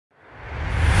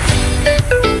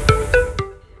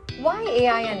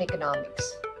AI and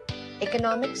economics.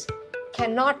 Economics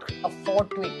cannot afford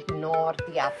to ignore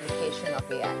the application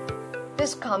of AI.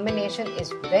 This combination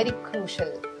is very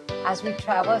crucial as we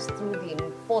traverse through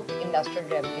the fourth industrial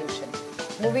revolution,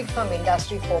 moving from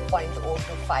Industry 4.0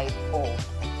 to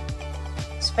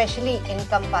 5.0, especially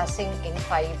encompassing in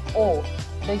 5.0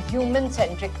 the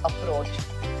human-centric approach,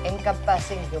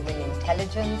 encompassing human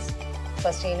intelligence,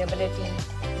 sustainability,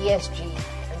 ESG,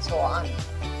 and so on.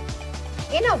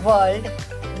 In a world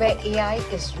where AI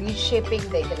is reshaping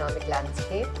the economic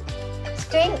landscape,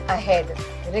 staying ahead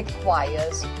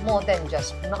requires more than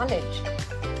just knowledge.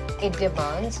 It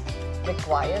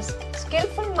requires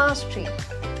skillful mastery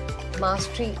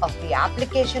of the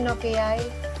application of AI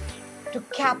to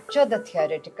capture the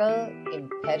theoretical,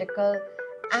 empirical,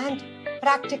 and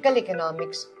practical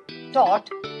economics taught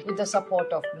with the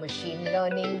support of machine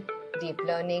learning, deep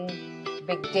learning,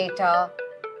 big data,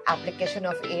 application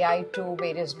of AI to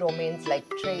various domains like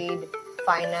trade,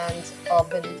 finance,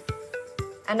 urban,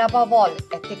 and above all,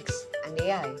 ethics and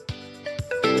AI.